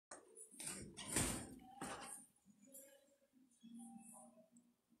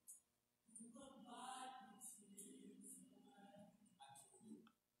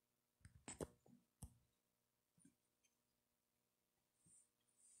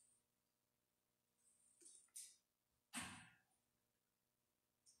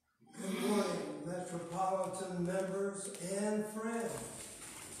neighbors, and friends.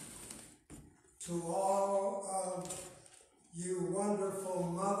 To all of you wonderful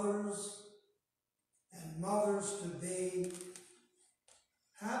mothers and mothers-to-be,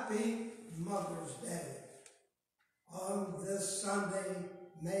 happy Mother's Day on this Sunday,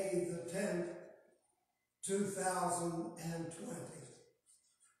 May the 10th, 2020.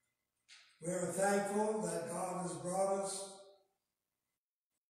 We're thankful that God has brought us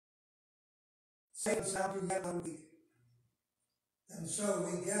safe and sound yet another week. And so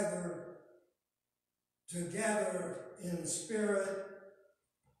we gather together in spirit,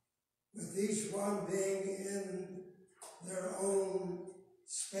 with each one being in their own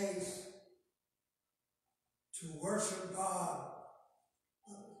space, to worship God,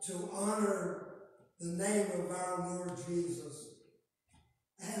 to honor the name of our Lord Jesus,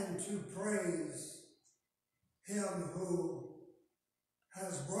 and to praise Him who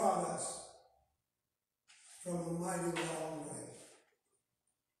has brought us from a mighty long way.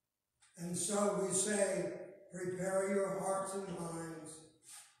 And so we say, prepare your hearts and minds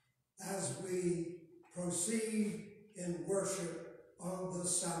as we proceed in worship on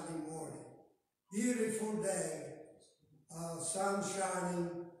this Sunday morning. Beautiful day, sun shining,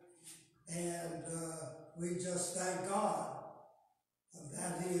 and we just thank God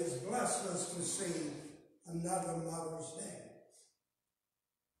that He has blessed us to see another Mother's Day.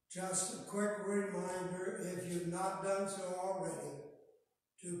 Just a quick reminder, if you've not done so already,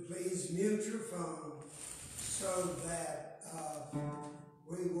 to please mute your phone so that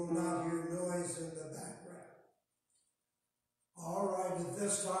we will not hear noise in the background. All right, at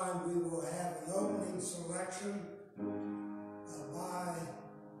this time we will have an opening selection by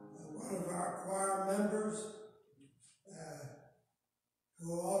one of our choir members,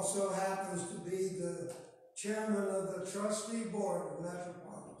 who also happens to be the chairman of the trustee board of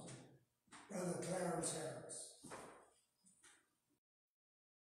Metropolitan, Brother Clarence Harris.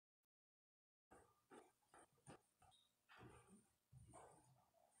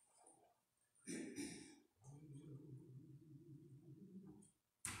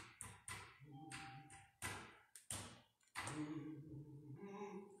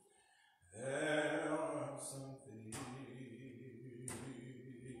 There are some things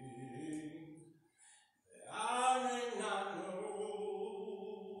that I may not know.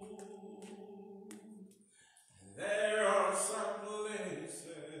 There are some places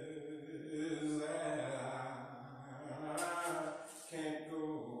that I can't go.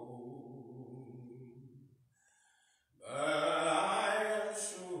 But I am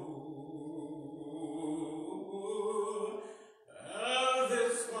sure of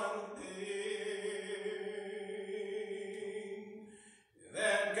this one thing,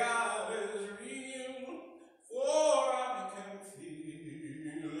 that God is real, for I can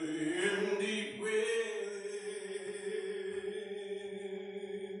feel Him deep within.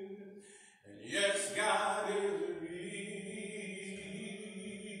 And yes, God is real.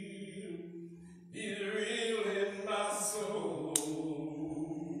 He's real in my soul.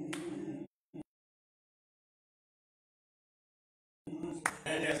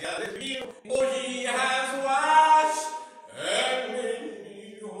 And yes, God is real, for He has washed and made me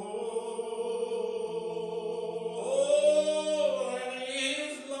whole. And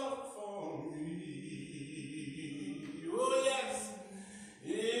His love for me, oh yes,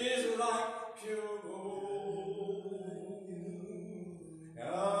 is like pure gold.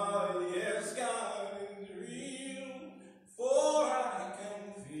 Ah, yes, God is real, for I can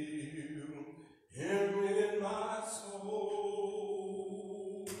feel Him in my soul.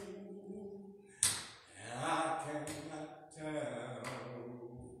 And I cannot tell,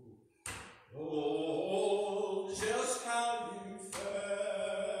 oh, just how you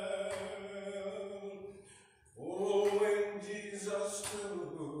felt, oh, when Jesus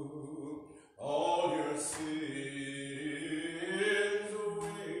took all your sins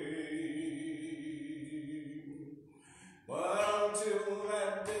away. But until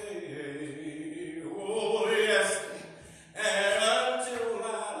that day, oh yes, and until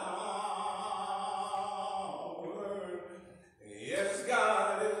that hour, yes,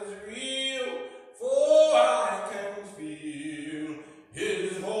 God is real, for I can feel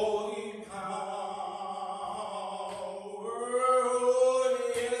His holy power. Oh,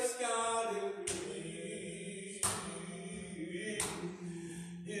 yes, God is real.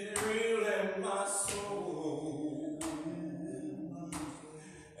 He's real in my soul.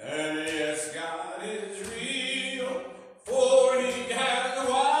 And yes, God is real, for He has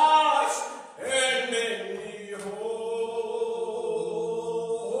washed and made me whole.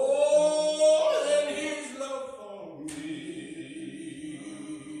 And His love for me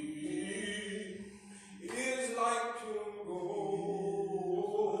is like pure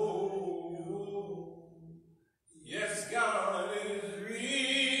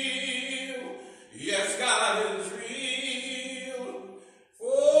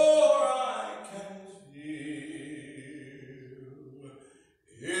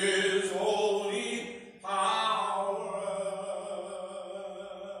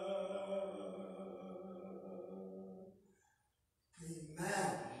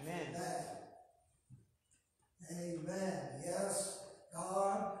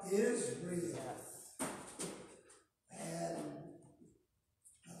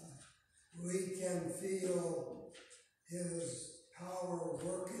we can feel His power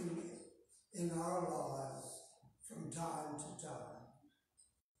working in our lives from time to time.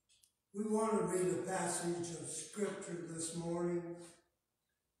 We want to read a passage of Scripture this morning.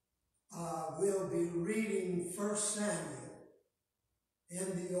 We'll be reading 1 Samuel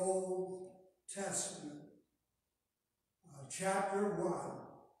in the Old Testament, chapter 1,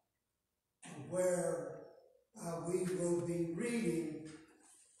 where we will be reading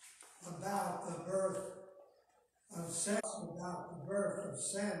about the birth of Samuel.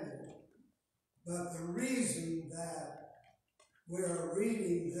 But the reason that we're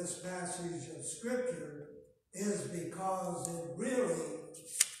reading this passage of Scripture is because it really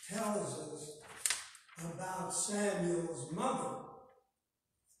tells us about Samuel's mother,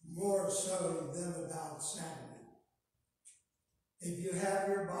 more so than about Samuel. If you have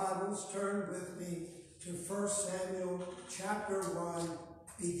your Bibles, turn with me to 1 Samuel chapter 1,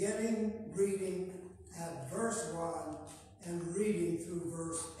 beginning reading at verse 1 and reading through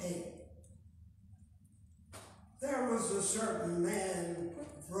verse 8. There was a certain man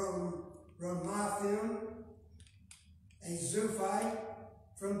from Ramathaim, a Zuphite,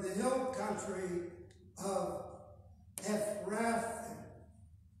 from the hill country of Ephrathim,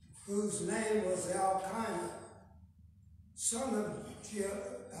 whose name was Elkanah, son of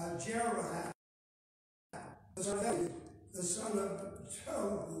Jeroham, the son of Eliud, the son of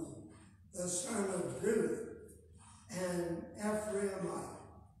Tohu, the son of Ruth, and Ephraimite.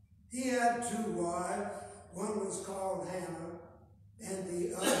 He had 2 wives. One was called Hana, and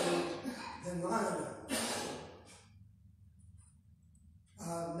the other Penina.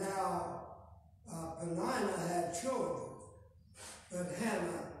 Penina had children, but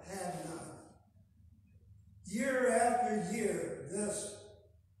Hana had none. Year after year, this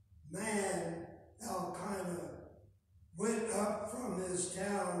man, Elkanah, went up from his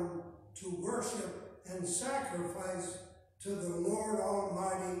town to worship and sacrifice to the Lord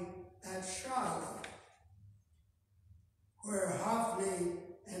Almighty at Shiloh, where Hophni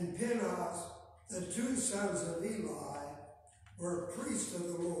and Phinehas, the 2 sons of Eli, were priests of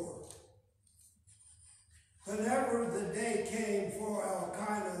the Lord. Whenever the day came for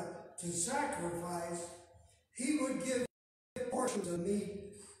Elkanah to sacrifice, he would give portions of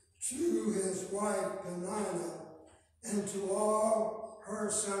meat to his wife Penina and to all her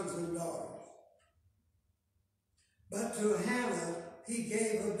sons and daughters. But to Hannah he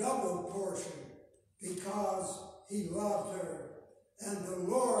gave a double portion, because he loved her, and the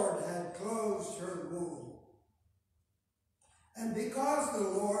Lord had closed her womb. And because the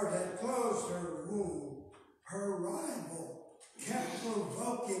Lord had closed her womb, her rival kept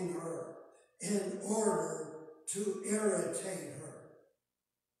provoking her in order to irritate her.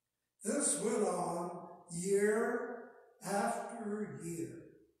 This went on year after year.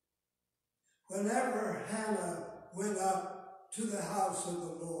 Whenever Hannah went up to the house of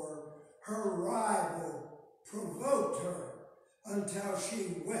the Lord, her rival provoked her until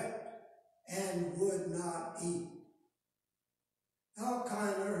she wept and would not eat.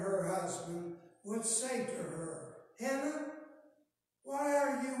 Elkanah, her husband, would say to her, Hannah, why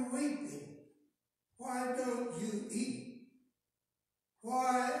are you weeping? Why don't you eat?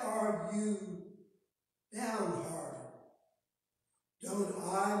 Why are you downhearted? Don't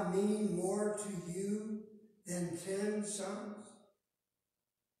I mean more to you than 10 sons?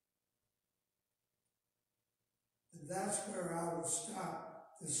 And that's where I will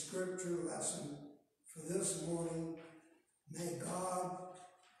stop the scripture lesson for this morning. May God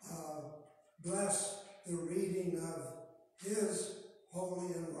bless the reading of His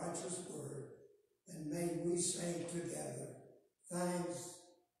holy and righteous word, and may we say together, thanks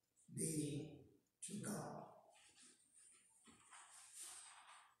be to God.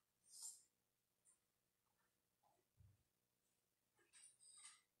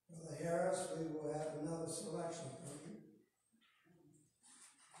 Brother Harris, we will have another selection from you.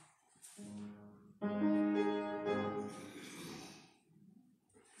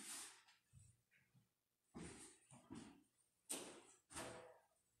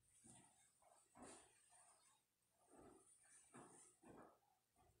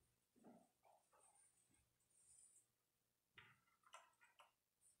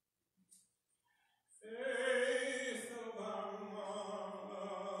 Faith of our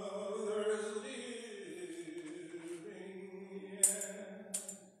mothers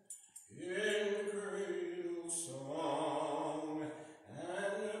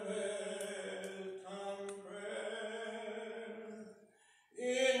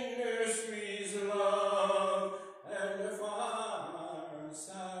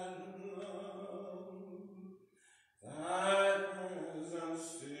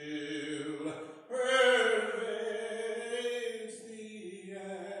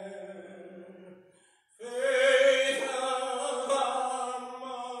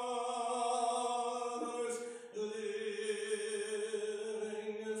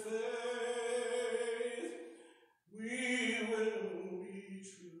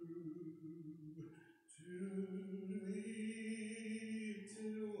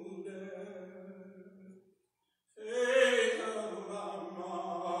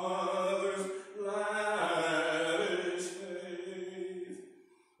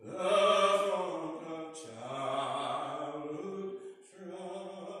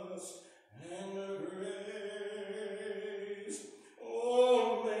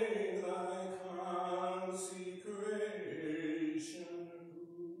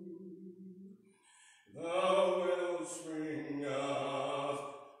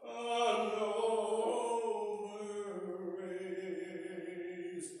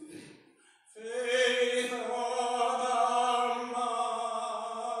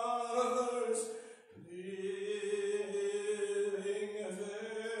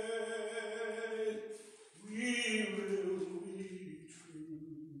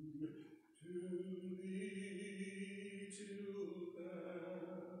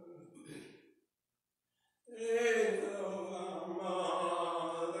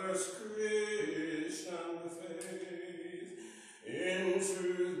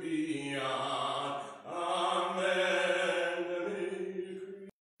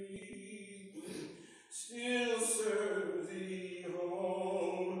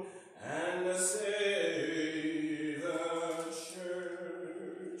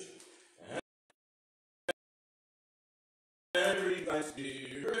and breathe thy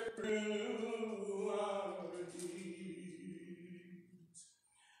spirit through our deeds.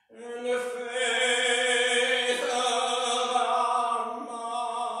 And the faith of our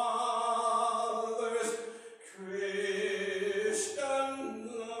mothers, Christian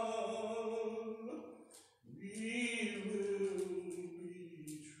love, we will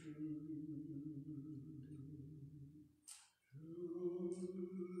be true.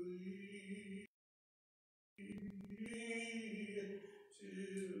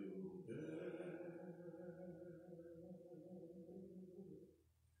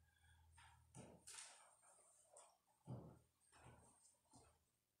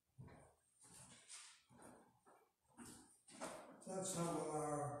 Let's humble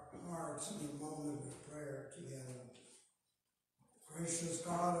our hearts in a moment of prayer together. Gracious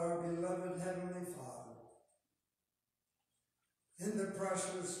God, our beloved Heavenly Father, in the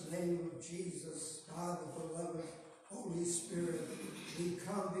precious name of Jesus, by the beloved Holy Spirit, we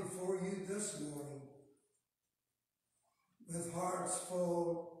come before you this morning with hearts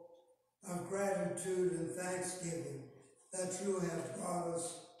full of gratitude and thanksgiving that you have brought us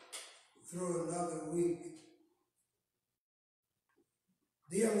through another week,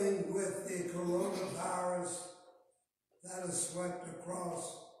 dealing with the coronavirus that has swept across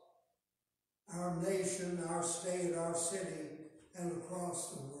our nation, our state, our city, and across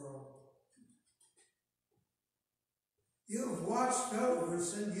the world. You have watched over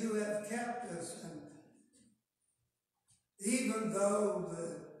us and you have kept us, and even though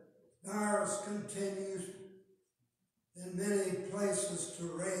the virus continues in many places to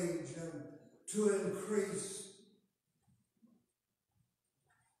rage and to increase,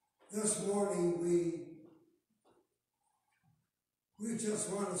 this morning we just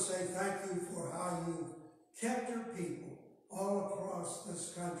want to say thank you for how you've kept your people all across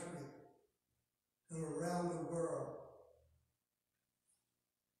this country and around the world.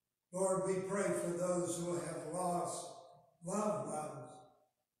 Lord, we pray for those who have lost loved ones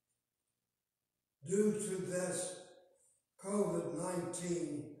due to this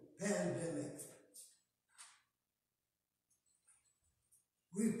COVID-19 pandemic.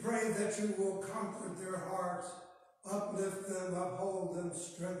 We pray that you will comfort their hearts, uplift them, uphold them,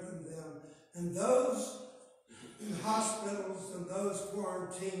 strengthen them. And those in hospitals and those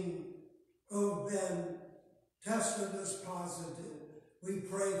quarantined who have been tested as positive, we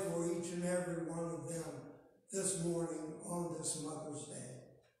pray for each and every one of them this morning on this Mother's Day.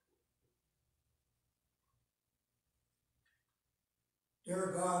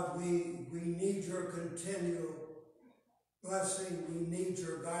 Dear God, we need your continual blessing, we need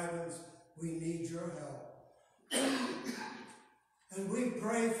your guidance, we need your help. And we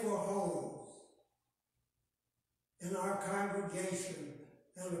pray for homes in our congregation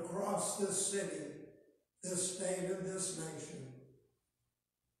and across this city, this state, and this nation,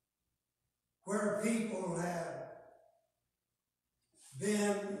 where people have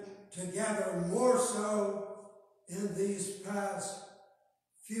been together more so in these past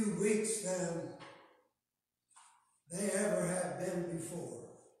few weeks than they ever have been before.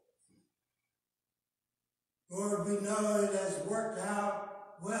 Lord, we know it has worked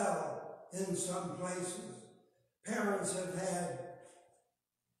out well in some places. Parents have had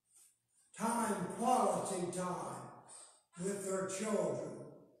time, quality time with their children.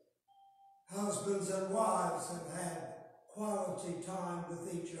 Husbands and wives have had quality time with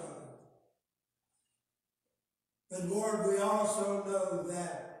each other. But Lord, we also know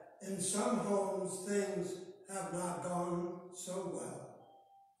that in some homes things have not gone so well.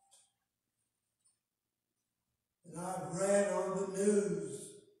 And I've read on the news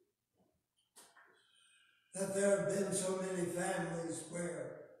that there have been so many families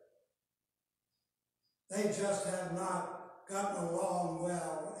where they just have not gotten along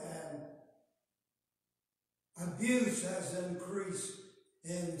well, and abuse has increased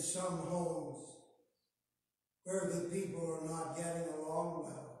in some homes where the people are not getting along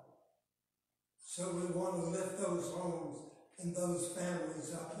well. So we want to lift those homes and those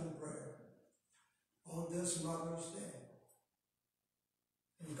families up in prayer on this Mother's Day.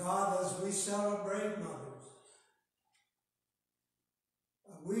 And God, as we celebrate mothers,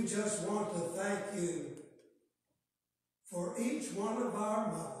 we just want to thank you for each one of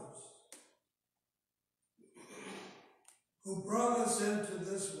our mothers who brought us into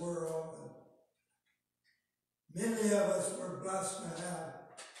this world. And many of us were blessed to have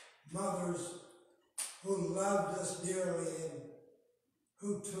mothers who loved us dearly and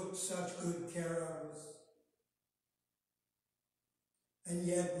who took such good care of us. And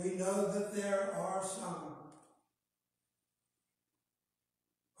yet we know that there are some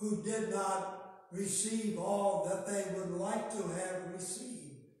who did not receive all that they would like to have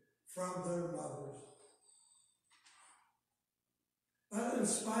received from their mothers. But in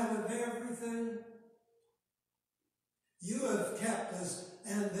spite of everything, you have kept us,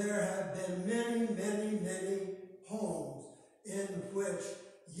 and there have been many, many, many homes in which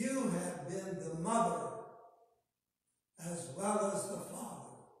you have been the mother as well as the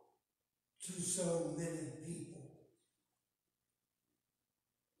father to so many people.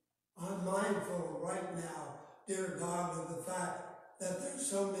 I'm mindful right now, dear God, of the fact that there's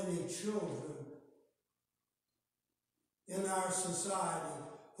so many children in our society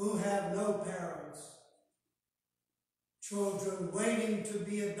who have no parents, children waiting to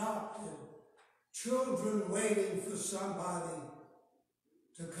be adopted, children waiting for somebody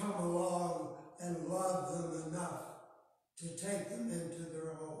to come along and love them enough to take them into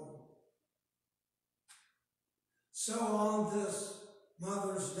their home. So on this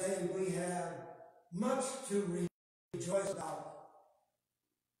Mother's Day, we have much to rejoice about.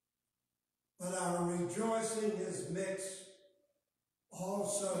 But our rejoicing is mixed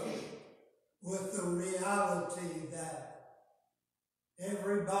also with the reality that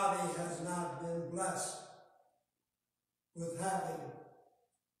everybody has not been blessed with having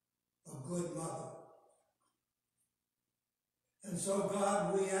a good mother. And so,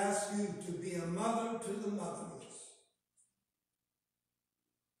 God, we ask you to be a mother to the motherless,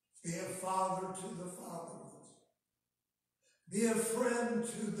 be a father to the fatherless, be a friend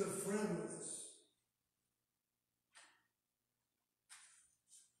to the friendless,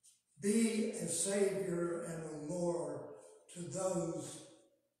 be a Savior and a Lord to those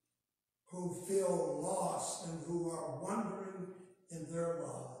who feel lost and who are wandering in their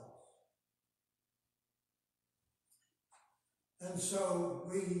lives. And so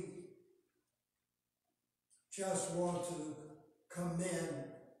we just want to commend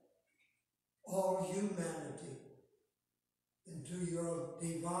all humanity into your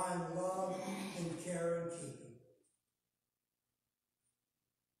divine love and care and keeping.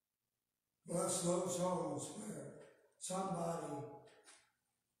 Bless those homes where somebody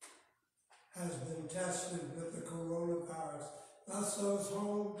has been tested with the coronavirus. Bless those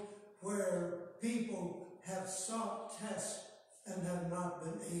homes where people have sought tests and have not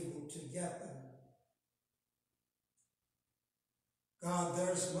been able to get them. God,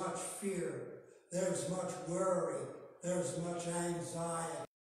 there's much fear, there's much worry, there's much anxiety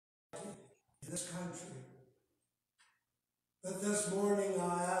in this country. But this morning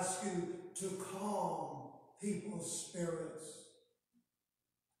I ask you to calm people's spirits.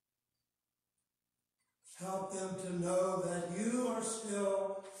 Help them to know that you are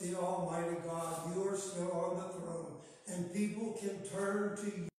still the Almighty God. You are still on the throne. And people can turn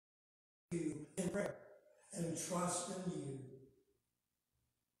to you in prayer and trust in you.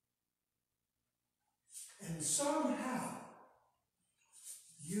 And somehow,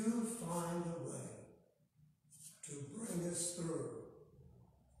 you find a way to bring us through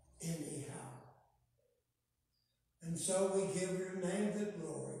anyhow. And so we give your name the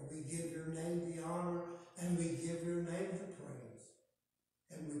glory, we give your name the honor, and we give your name the praise.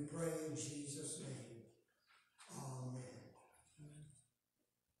 And we pray in Jesus' name. Amen.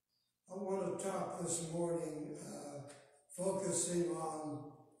 I want to talk this morning focusing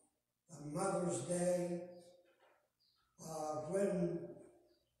on Mother's Day, when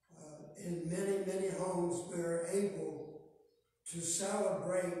in many, many homes we're able to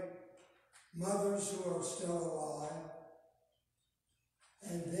celebrate mothers who are still alive.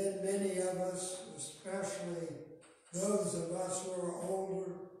 And then many of us, especially those of us who are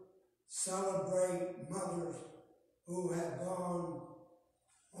older, celebrate mothers who have gone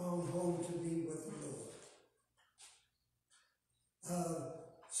on home to be with the Lord.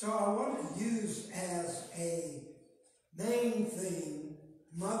 So I want to use as a main theme,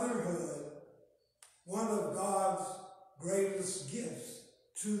 motherhood, one of God's greatest gifts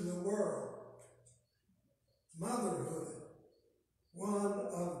to the world. Motherhood, one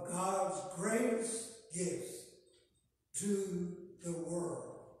of God's greatest gifts to the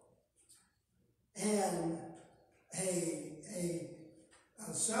world. And a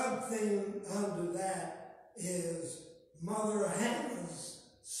sub-theme under that is Mother Hana's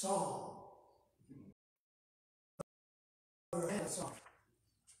song. Mother Hana's song.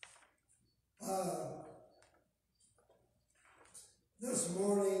 This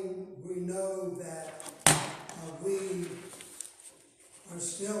morning we know that we are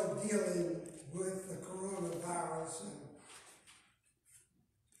still dealing with the coronavirus,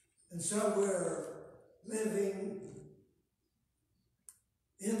 and so we're living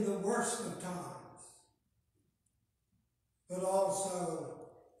in the worst of times, but also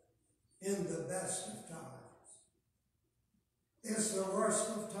in the best of times. It's the worst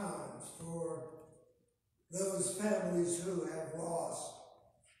of times for those families who have lost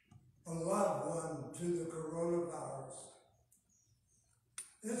a loved one to the coronavirus.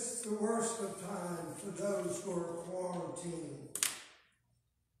 It's the worst of times for those who are quarantined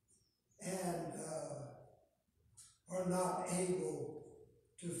and are not able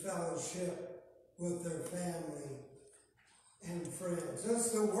to fellowship with their family and friends.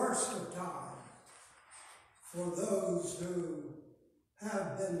 It's the worst of times for those who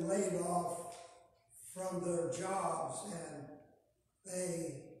have been laid off from their jobs and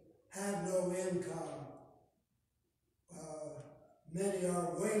they have no income. Many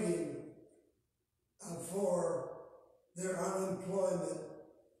are waiting for their unemployment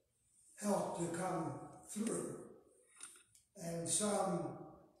help to come through. And some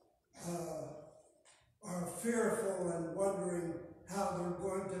are fearful and wondering how they're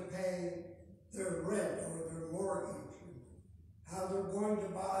going to pay their rent or their mortgage, and how they're going to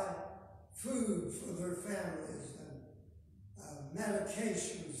buy food for their families and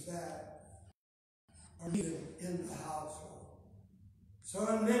medications that are needed in the household. So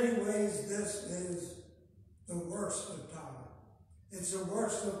in many ways, this is the worst of time. It's the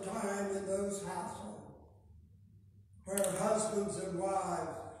worst of time in those households where husbands and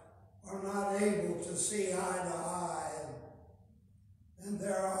wives are not able to see eye to eye, and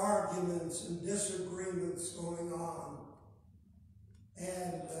there are arguments and disagreements going on,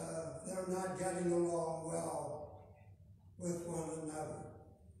 and they're not getting along well with one another.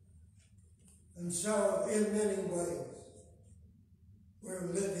 And so, in many ways, we're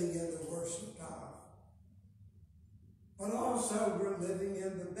living in the worst of times. But also, we're living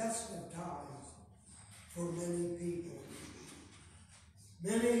in the best of times for many people.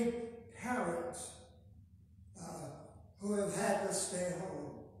 Many parents who have had to stay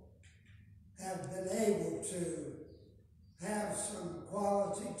home have been able to have some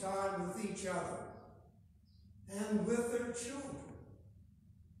quality time with each other and with their children.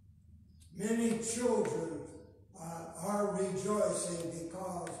 Many children are rejoicing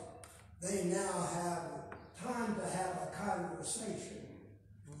because they now have time to have a conversation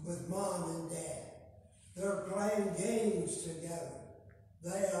with mom and dad. They're playing games together.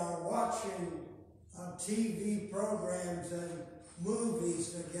 They are watching TV programs and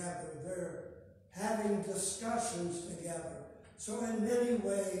movies together. They're having discussions together. So in many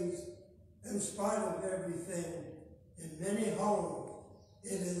ways, in spite of everything, in many homes,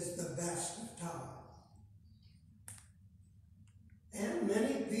 it is the best of times. And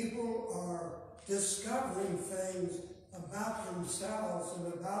many people are discovering things about themselves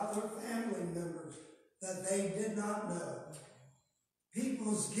and about their family members that they did not know.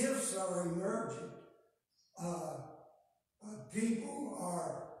 People's gifts are emerging. People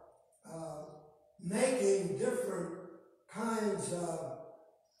are making different kinds of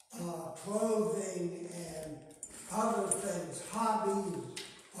clothing and other things. Hobbies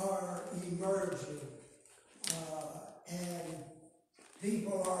are emerging. And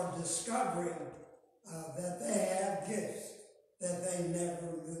people are discovering that they have gifts that they never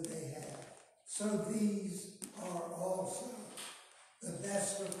knew they had. So these are also the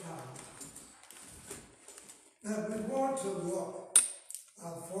best of times. Now we want to look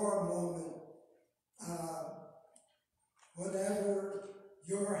for a moment, whatever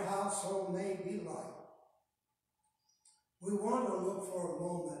your household may be like, we want to look for a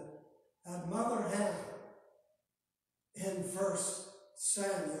moment at Mother Hana in 1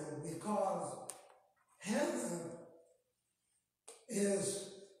 Samuel, because Hana is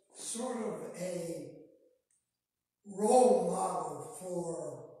sort of a role model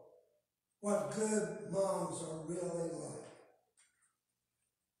for what good moms are really like.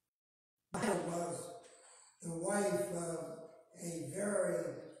 Hana was the wife of a very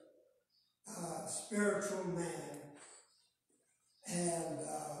spiritual man, and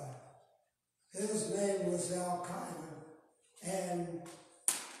his name was Elkanah, and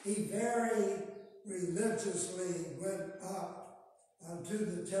he very religiously went up to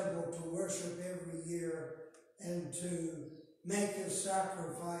the temple to worship every year and to make his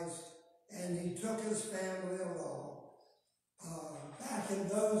sacrifice, and he took his family along. Back in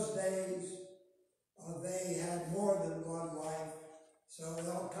those days, they had more than one wife, so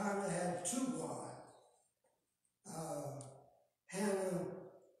Elkanah had 2 wives. Hana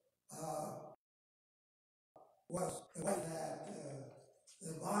was the wife that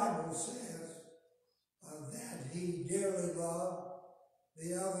the Bible says that he dearly loved.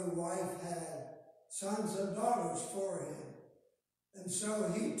 The other wife had sons and daughters for him. And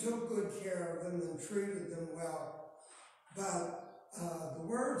so he took good care of them and treated them well. But the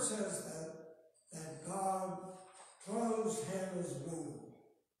word says that God closed Hannah's womb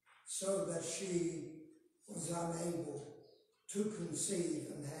so that she was unable to conceive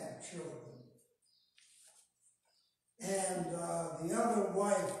and have children. And the other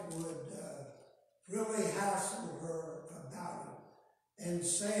wife would really hassle her about it and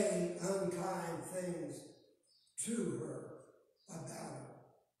say unkind things to her about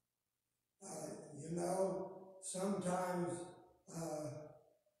it. You know, sometimes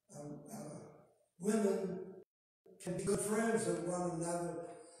women can be good friends with one another,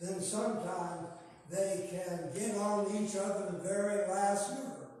 then sometimes they can get on each other the very last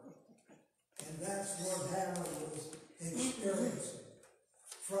nerve. And that's what Hannah was experiencing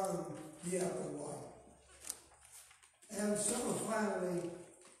from the other wife. And so finally,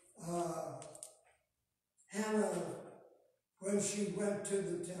 Hannah, when she went to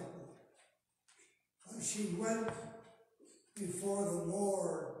the temple, she went before the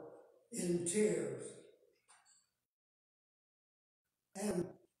Lord in tears. And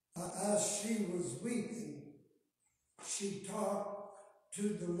as she was weeping, she talked to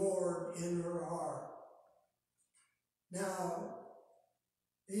the Lord in her heart. Now,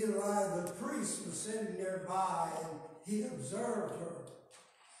 Eli the priest was sitting nearby, and he observed her.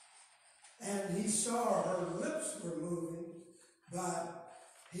 And he saw her lips were moving, but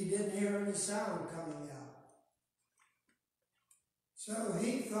he didn't hear any sound coming out. So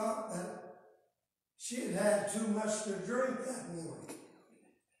he thought that she had had too much to drink that morning.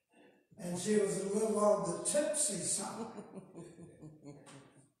 And she was a little on the tipsy side.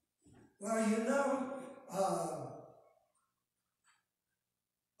 Well, you know,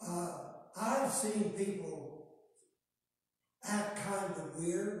 I've seen people act kind of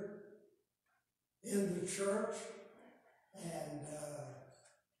weird in the church and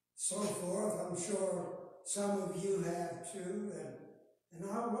so forth. I'm sure some of you have too. And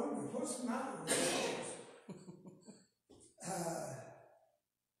I wonder, what's the matter with us?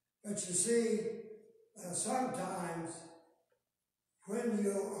 But you see, sometimes when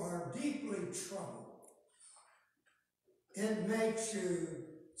you are deeply troubled, it makes you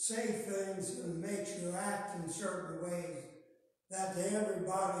say things and makes you act in certain ways that to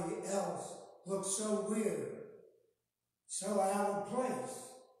everybody else looks so weird, so out of place.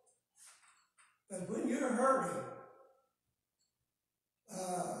 But when you're hurting,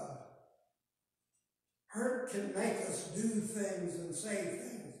 hurt can make us do things and say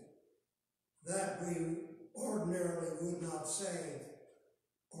things that we ordinarily would not say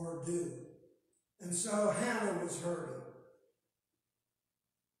or do. And so Hannah was hurting.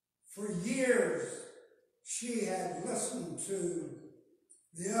 For years, she had listened to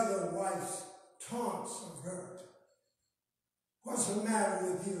the other wife's taunts of her. What's the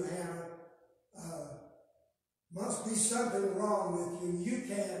matter with you, Hannah? Must be something wrong with you. You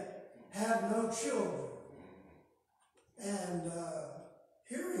can't have no children. And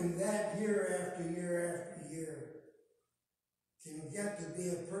hearing that year after year after year can get to be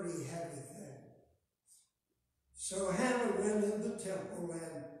a pretty heavy thing. So Hannah went in the temple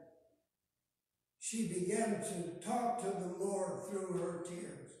and she began to talk to the Lord through her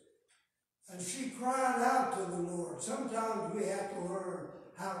tears. And she cried out to the Lord. Sometimes we have to learn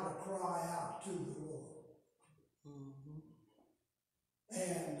how to cry out to the Lord.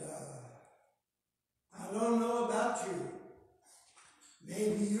 And I don't know about you.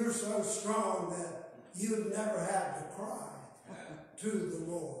 Maybe you're so strong that you've never had to cry to the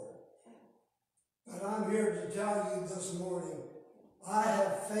Lord. But I'm here to tell you this morning, I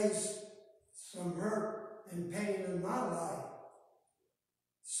have faced some hurt and pain in my life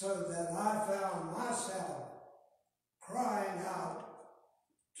so that I found myself crying out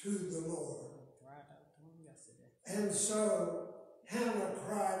to the Lord. And so Hannah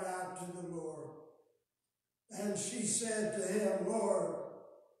cried out to the Lord. And she said to him, Lord,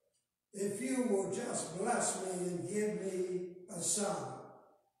 if you will just bless me and give me a son,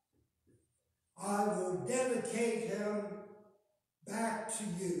 I will dedicate him back to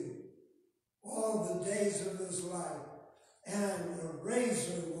you all the days of his life, and a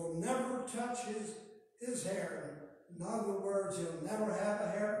razor will never touch his hair. In other words, he'll never have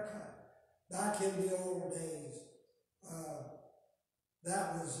a haircut. Back in the old days,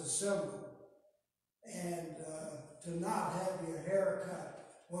 that was a symbol. And to not have your hair cut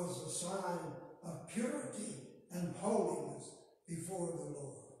was a sign of purity and holiness before the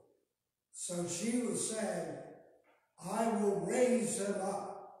Lord. So she was saying, I will raise him up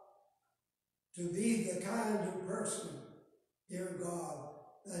to be the kind of person, dear God,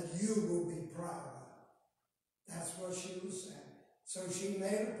 that you will be proud of. That's what she was saying. So she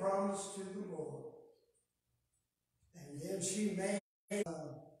made a promise to the Lord. And then she made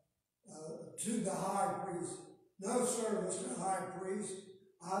to the high priest. No service to high priest.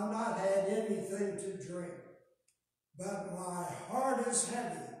 I've not had anything to drink, but my heart is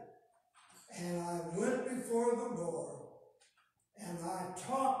heavy. And I went before the Lord, and I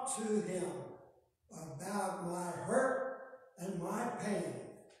talked to him about my hurt and my pain.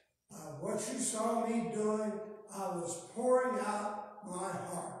 What you saw me doing, I was pouring out my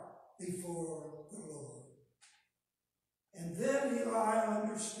heart before the Lord. And then Eli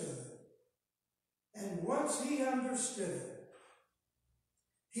understood. And once he understood,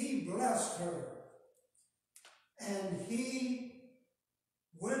 he blessed her. And he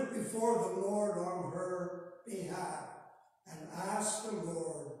went before the Lord on her behalf and asked the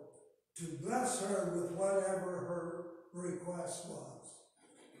Lord to bless her with whatever her request was.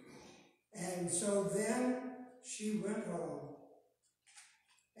 And so then she went home,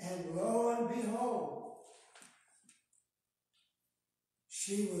 and lo and behold,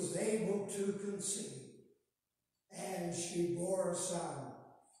 she was able to conceive, and she bore a son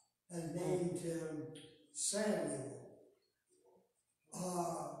and named him Samuel.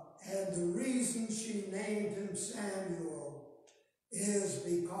 And the reason she named him Samuel is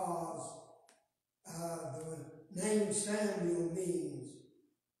because the name Samuel means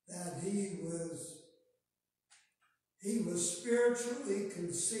that he was spiritually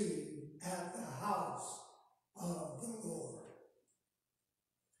conceived at the house of the Lord.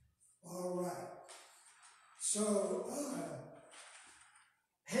 All right. So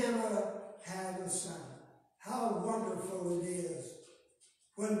Hannah had a son. How wonderful it is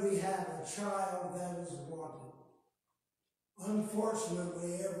when we have a child that is wanted.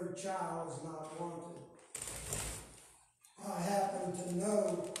 Unfortunately, every child is not wanted. I happen to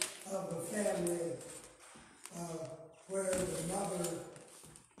know of a family where the mother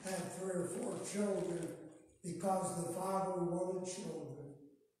had 3 or 4 children because the father wanted children.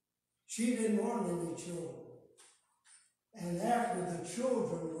 She didn't want any children. And after the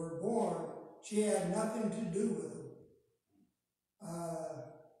children were born, she had nothing to do with them.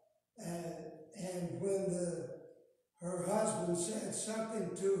 And when her husband said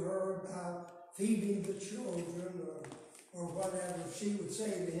something to her about feeding the children or whatever, she would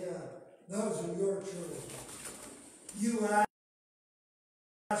say to him, "Those are your children. You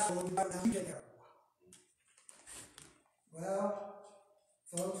asshole, now you take care of them." Well,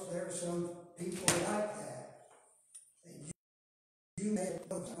 folks, there are some people like that. And you may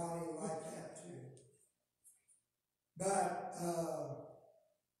know somebody like that too. But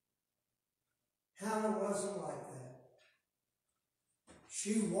Hannah wasn't like that.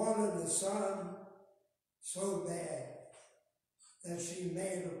 She wanted a son so bad that she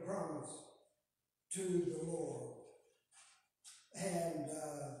made a promise to the Lord. And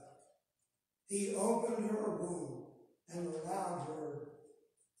he opened her womb and allowed her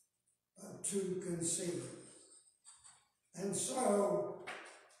to conceive. And so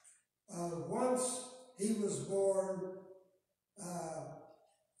once he was born,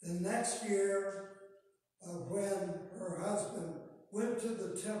 the next year when her husband went to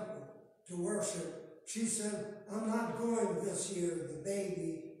the temple to worship, she said, "I'm not going this year. The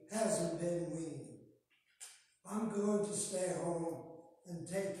baby hasn't been weaned. I'm going to stay home and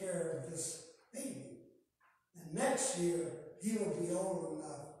take care of this baby. And next year, he'll be old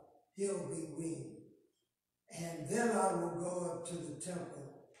enough, he'll be weaned. And then I will go up to the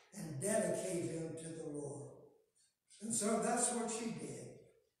temple and dedicate him to the Lord." And so that's what she did.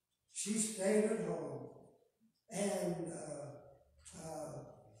 She stayed at home and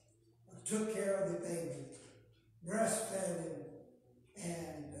took care of the baby, breastfed him,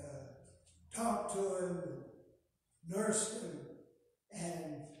 and talked to him, nursed him.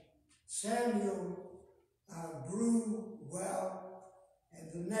 And Samuel grew well,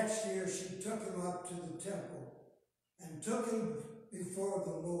 and the next year she took him up to the temple and took him before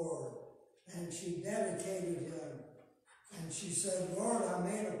the Lord, and she dedicated him. And she said, "Lord, I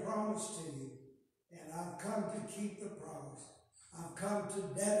made a promise to you, and I've come to keep the promise. I've come to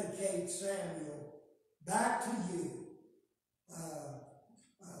dedicate Samuel back to you.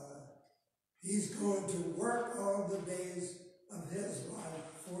 He's going to work all the days of his life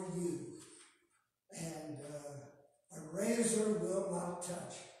for you, and a razor will not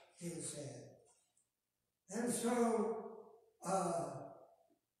touch his head." And so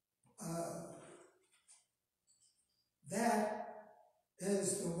that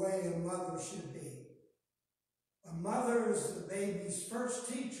is the way a mother should be. A mother is the baby's first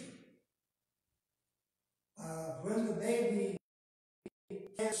teacher. When the baby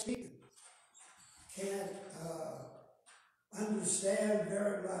can't speak, can't understand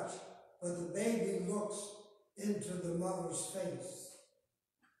very much, but the baby looks into the mother's face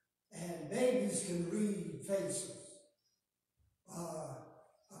babies can read faces.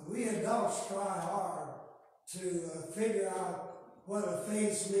 We adults try hard to figure out what a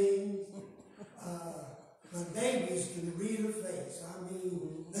face means. But babies can read a face. I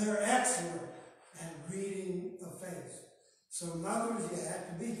mean, they're excellent at reading a face. So mothers, you have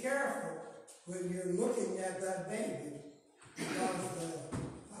to be careful when you're looking at that baby, because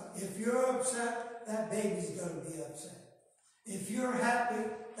if you're upset, that baby's going to be upset. If you're happy,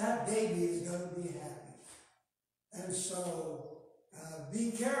 that baby is going to be happy. And so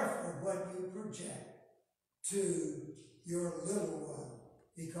be careful what you project to your little one,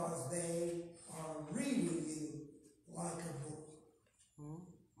 because they are reading you like a book.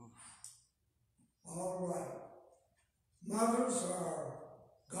 All right. Mothers are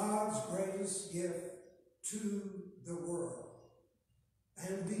God's greatest gift to the world.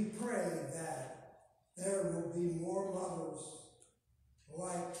 And we pray that there will be more mothers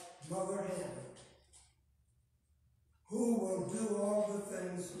like Mother Hana, who will do all the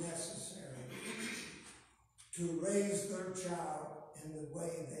things necessary to raise their child in the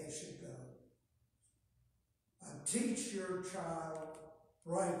way they should go. Teach your child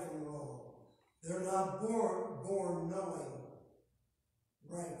right from wrong. They're not born knowing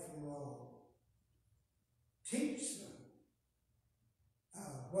right from wrong. Teach them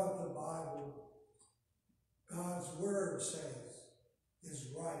what the Bible, God's Word says is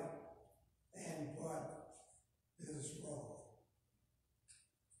right and what is wrong.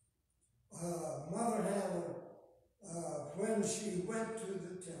 Mother Hana, when she went to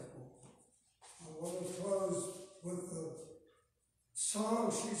the temple, I want to close with the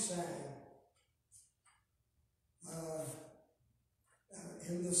song she sang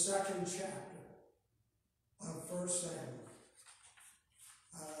in the second chapter of 1 Samuel.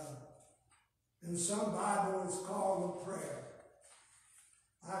 In some Bible, it's called a prayer.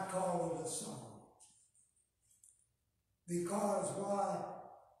 I call it a song. Because why?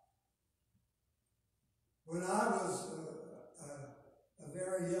 When I was a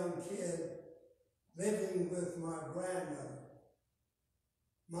very young kid living with my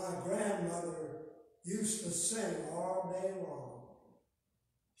grandmother used to sing all day long.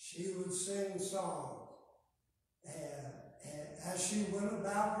 She would sing songs, and as she went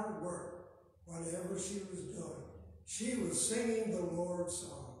about her work, whatever she was doing, she was singing the Lord's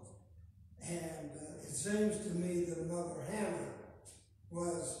songs. And it seems to me that Mother Hana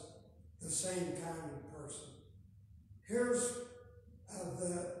was the same kind of person. Here's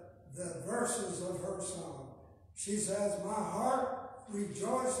the verses of her song. She says, "My heart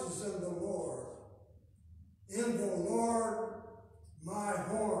rejoices in the Lord. In the Lord my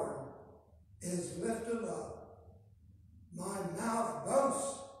horn is lifted up. My mouth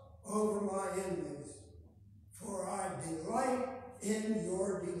boasts over my enemies, for I delight in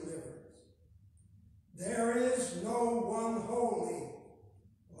your deliverance. There is no one holy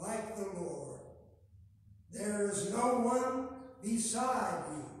like the Lord. There is no one beside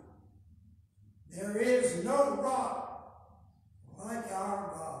you. There is no rock like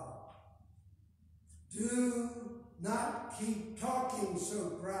our God. Do not keep talking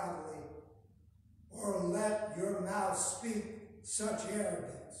so proudly, or let your mouth speak such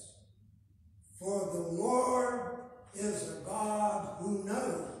arrogance. For the Lord is a God who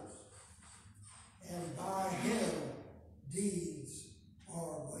knows, and by him deeds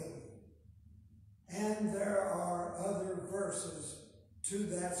are weighed." And there are other verses to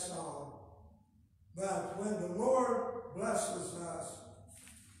that song. But when the Lord blesses us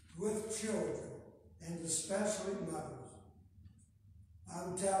with children, and especially mothers,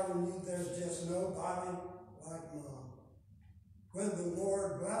 I'm telling you, there's just nobody like Mom. When the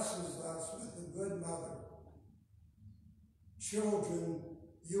Lord blesses us with a good mother, children,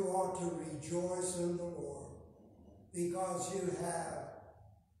 you ought to rejoice in the Lord, because you have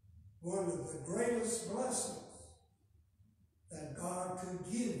one of the greatest blessings that God could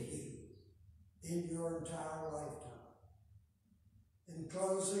give you in your entire lifetime. In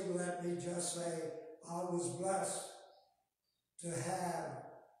closing, let me just say, I was blessed to have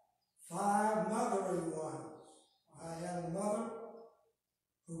 5 mother-in-laws. I had a mother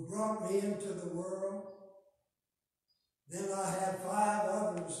who brought me into the world. Then I had 5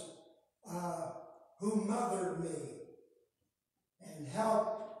 others who mothered me and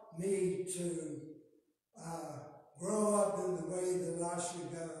helped me to grow up in the way that I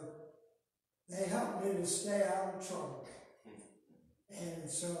should go. They helped me to stay out of trouble. And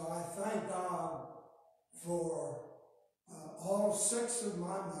so I thank God for all 6 of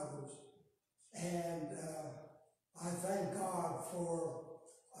my mothers. And I thank God for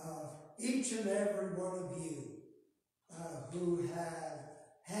each and every one of you who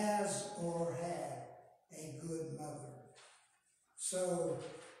has or has So,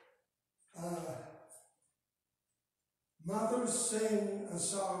 mothers, sing a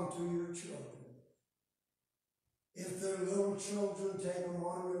song to your children. If they're little children, take them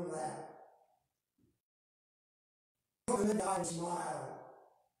on your lap. Open the eyes, smile,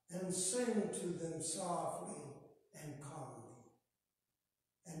 and sing to them softly and calmly.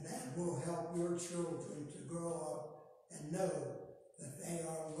 And that will help your children to grow up and know that they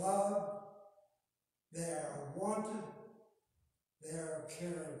are loved, they are wanted, they are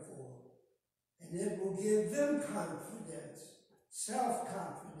cared for. And it will give them confidence,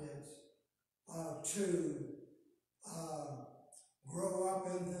 self-confidence, to grow up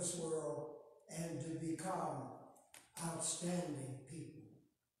in this world and to become outstanding people.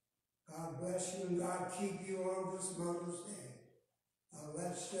 God bless you and God keep you on this Mother's Day.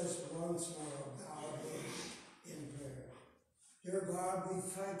 Let's just once more bow our heads in prayer. Dear God, we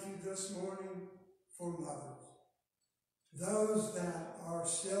thank you this morning for mothers. Those that are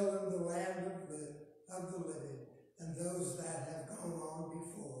still in the land of the living and those that have gone on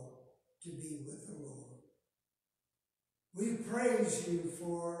before to be with the Lord. We praise you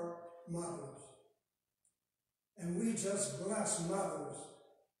for mothers. And we just bless mothers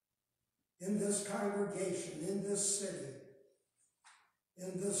in this congregation, in this city,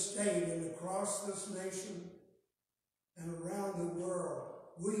 in this state, and across this nation, and around the world.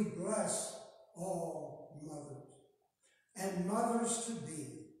 We bless all mothers. And mothers to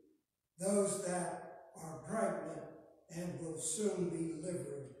be, those that are pregnant and will soon be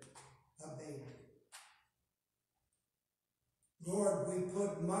delivering a baby. Lord, we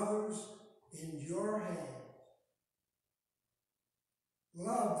put mothers in your hands.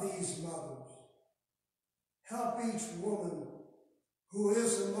 Love these mothers. Help each woman who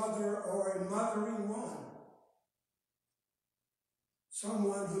is a mother or a mothering one.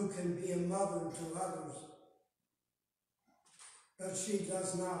 Someone who can be a mother to others, but she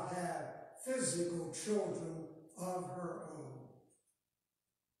does not have physical children of her own.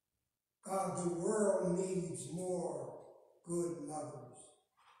 God, the world needs more good mothers.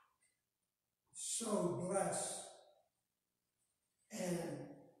 So bless and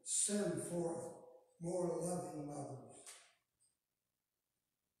send forth more loving mothers.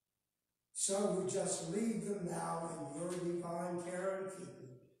 So we just leave them now in your divine care and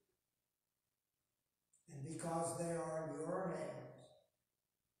keeping. And because they are in your hands,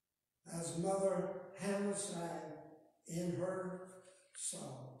 as Mother Hana sang in her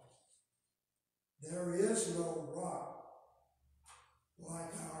song, there is no rock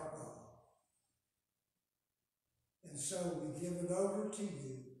like our God. And so we give it over to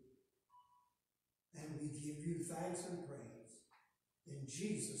you, and we give you thanks and praise. In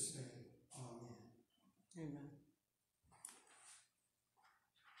Jesus' name, amen. Amen.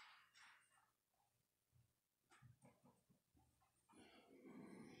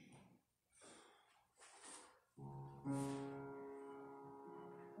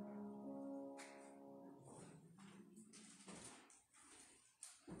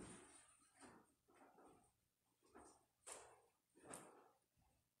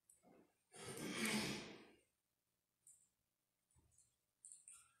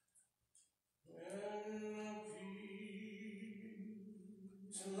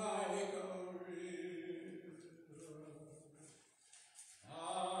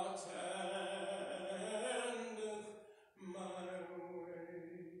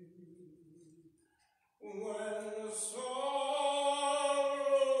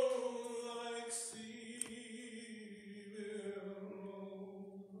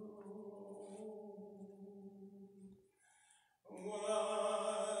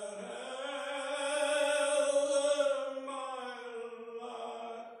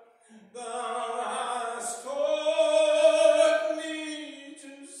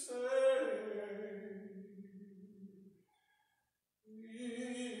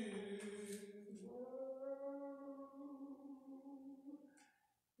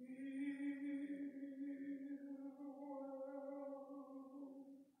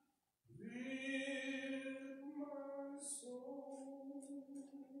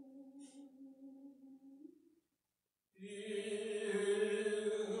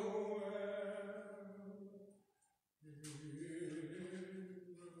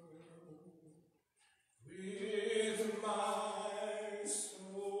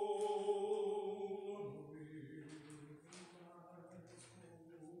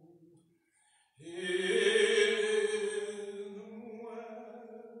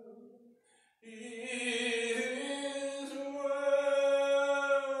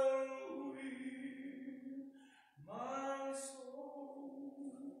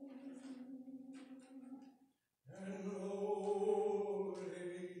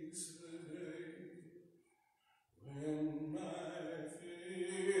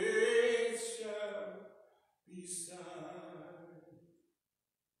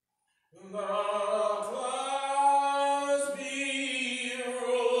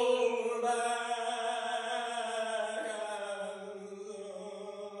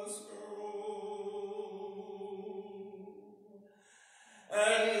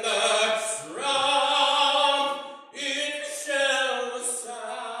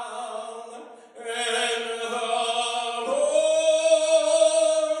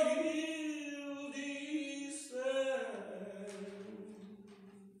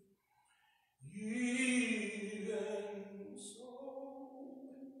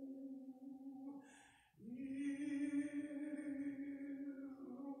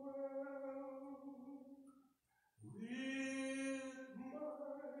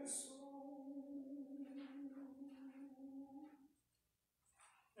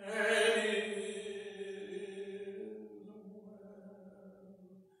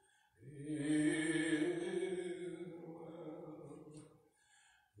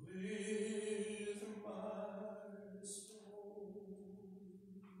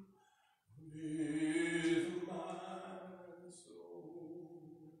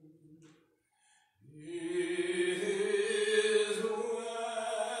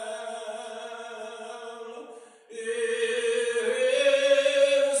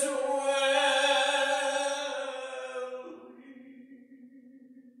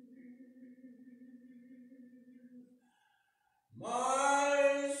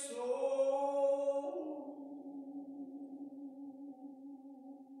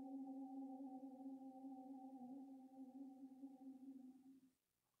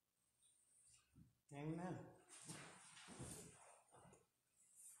 Amen.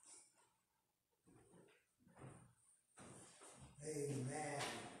 Amen.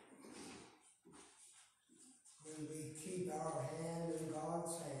 When we keep our hand in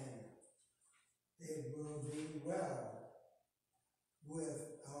God's hand, it will be well with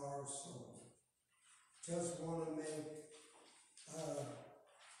our soul. Just want to make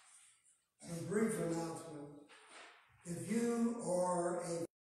a brief announcement. If you or a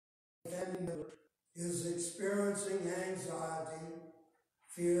family member is experiencing anxiety,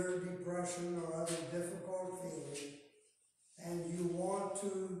 fear, depression, or other difficult feelings, and you want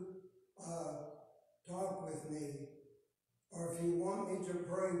to talk with me, or if you want me to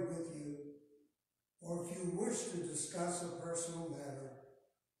pray with you, or if you wish to discuss a personal matter,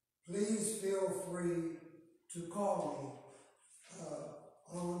 please feel free to call me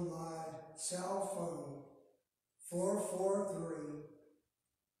on my cell phone,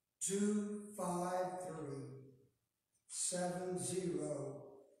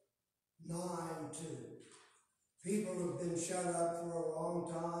 443-253-7092. People have been shut up for a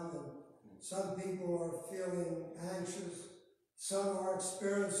long time, and some people are feeling anxious. Some are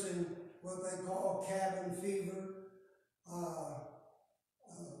experiencing what they call cabin fever.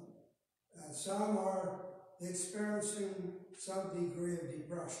 Some are experiencing some degree of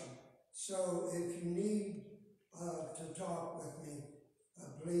depression. So if you need to talk with me,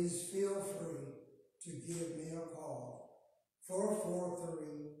 please feel free to give me a call.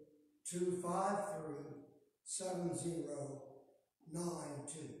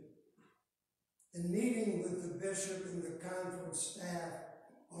 443-253-7092. In meeting with the bishop and the conference staff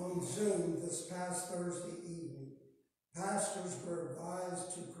on Zoom this past Thursday evening, pastors were advised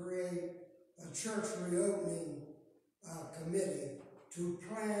to create a church reopening committee to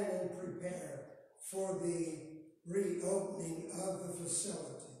plan and prepare for the reopening of the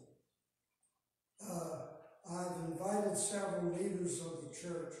facility. I've invited several leaders of the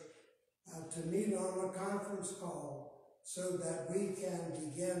church to meet on a conference call so that we can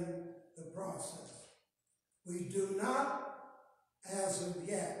begin the process. We do not, as of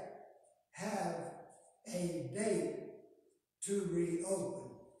yet, have a date to reopen,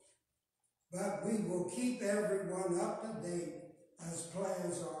 but we will keep everyone up to date as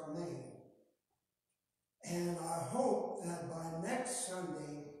plans are made. And I hope that by next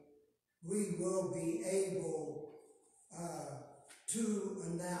Sunday, we will be able to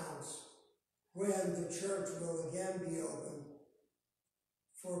announce when the church will again be open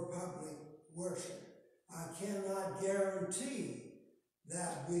for public worship. I cannot guarantee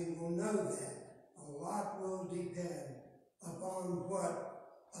that we will know that. A lot will depend upon what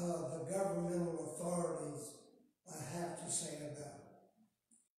the governmental authorities have to say about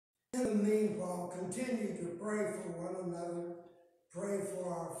it. In the meanwhile, continue to pray for one another, pray for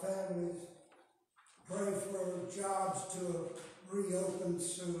our families, pray for jobs to reopen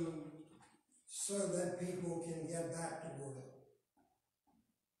soon so that people can get back to work.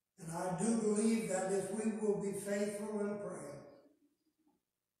 And I do believe that if we will be faithful in prayer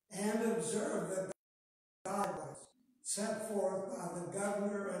and observe the guidelines set forth by the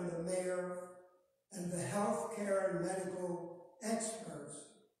governor and the mayor experts,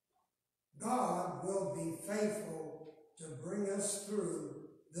 God will be faithful to bring us through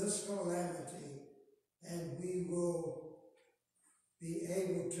this calamity, and we will be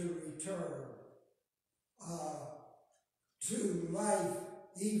able to return to life,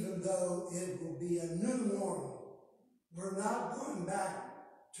 even though it will be a new normal. We're not going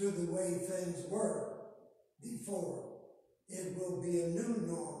back to the way things were before. It will be a new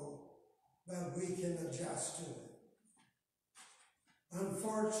normal, but we can adjust to it.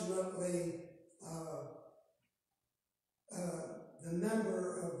 Unfortunately, the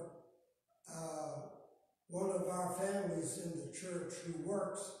member of one of our families in the church who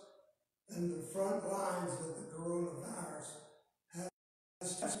works in the front lines of the coronavirus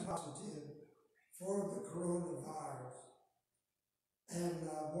has tested positive for the coronavirus. And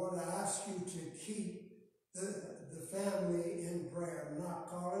I want to ask you to keep the family in prayer. I'm not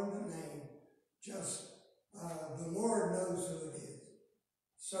calling the name, just the Lord knows who it is.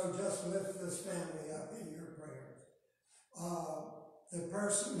 So just lift this family up in your prayers. The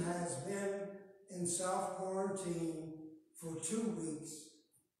person has been in self-quarantine for 2 weeks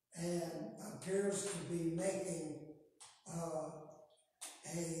and appears to be making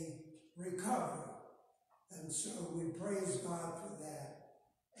a recovery. And so we praise God for that,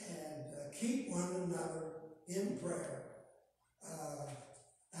 and keep one another in prayer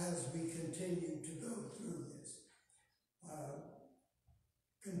as we continue to go through this.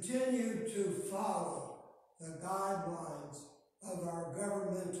 Continue to follow the guidelines of our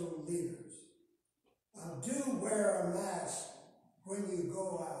governmental leaders. Do wear a mask when you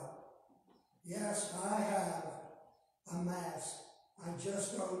go out. Yes, I have a mask. I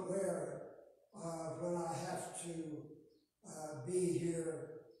just don't wear it when I have to be here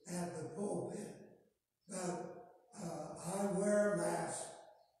at the pulpit. But I wear a mask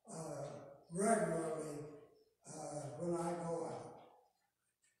regularly when I go out.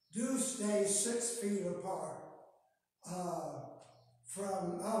 Do stay 6 feet apart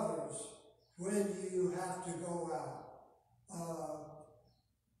from others when you have to go out.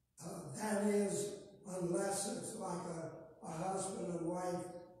 That is, unless it's like a husband and wife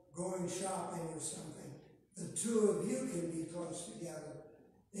going shopping or something. The two of you can be close together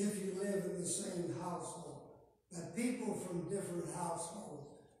if you live in the same household. But people from different households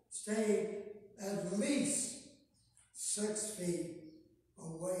stay at least 6 feet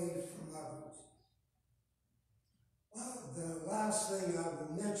away from others. The last thing I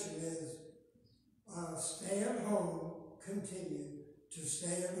will mention is stay at home, continue to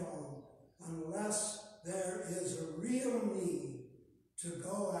stay at home, unless there is a real need to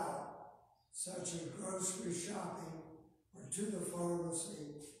go out, such as grocery shopping or to the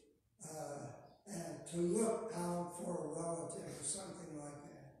pharmacy, and to look out for a relative or something like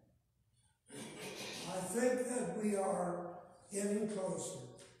that. I think that we are getting closer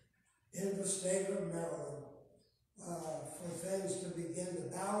in the state of Maryland for things to begin to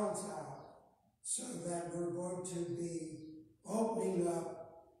balance out, so that we're going to be opening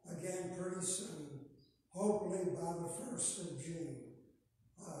up again pretty soon, hopefully by the 1st of June.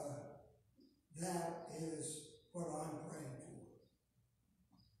 That is what I'm praying for.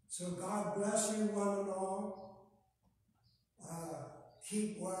 So God bless you one and all.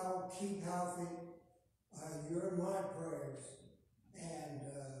 Keep well, keep healthy. You're in my prayers, and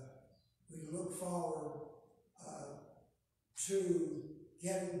we look forward to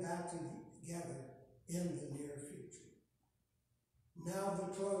getting back together in the near future. Now the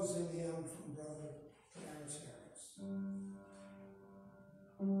closing hymn from Brother Clarence Harris.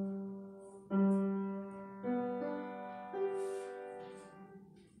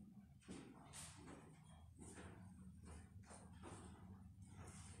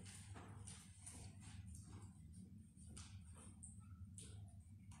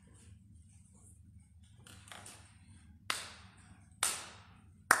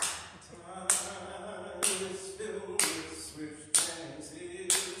 Filled with swift transition,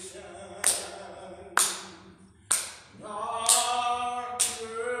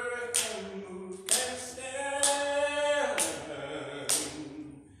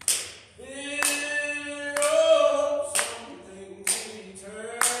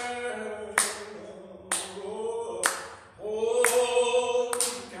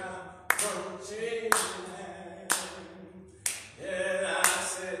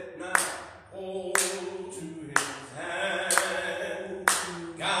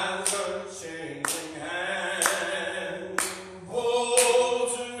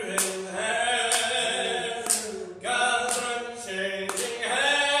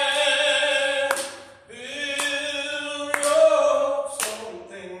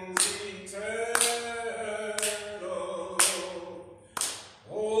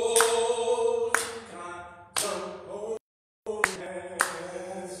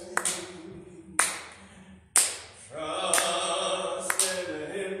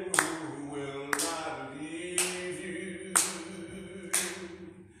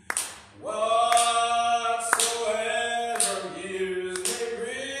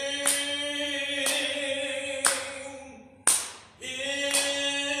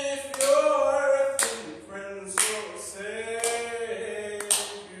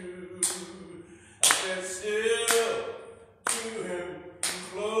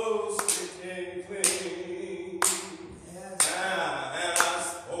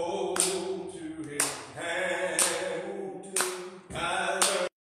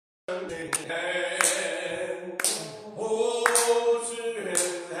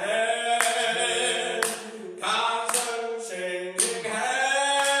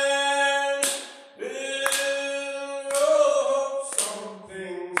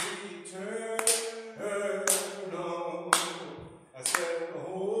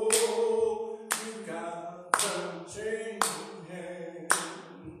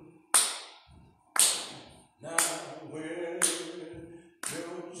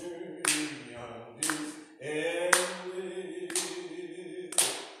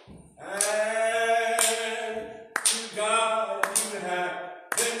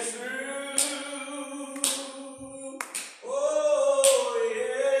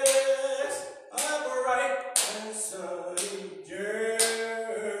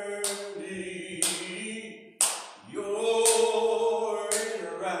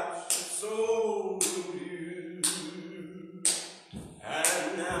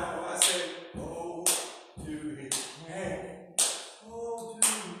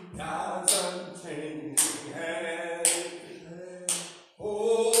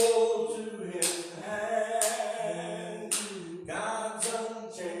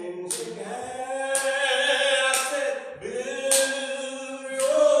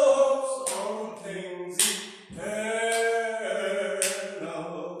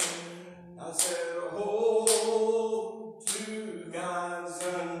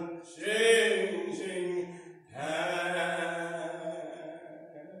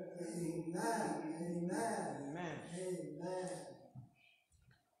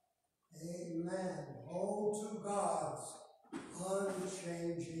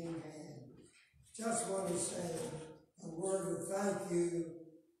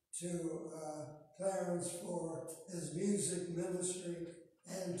 ministry,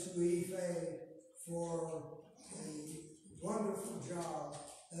 and to Ife for the wonderful job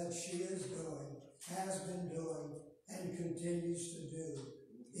that she is doing, has been doing, and continues to do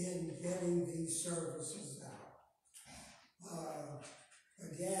in getting these services out.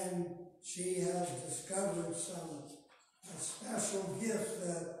 Again, she has discovered some special gifts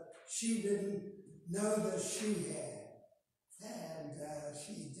that she didn't know that she had. And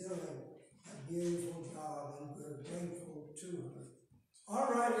she's doing a beautiful job, and we're grateful to her. All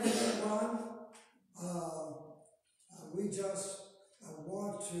right, everyone. We just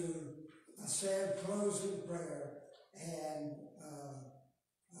want to say a closing prayer, and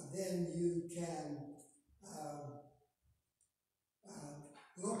then you can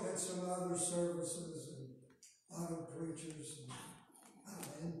look at some other services and other preachers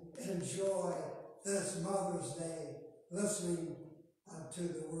and enjoy this Mother's Day listening to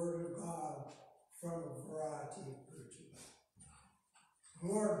the Word of God from a variety of preachers. The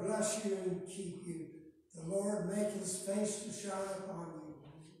Lord bless you and keep you. The Lord make his face to shine upon you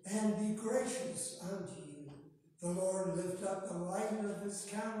and be gracious unto you. The Lord lift up the light of his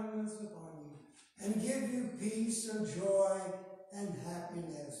countenance upon you and give you peace and joy and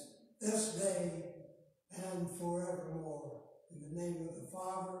happiness this day and forevermore. In the name of the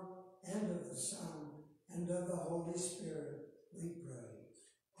Father, and of the Son, and of the Holy Spirit, we pray.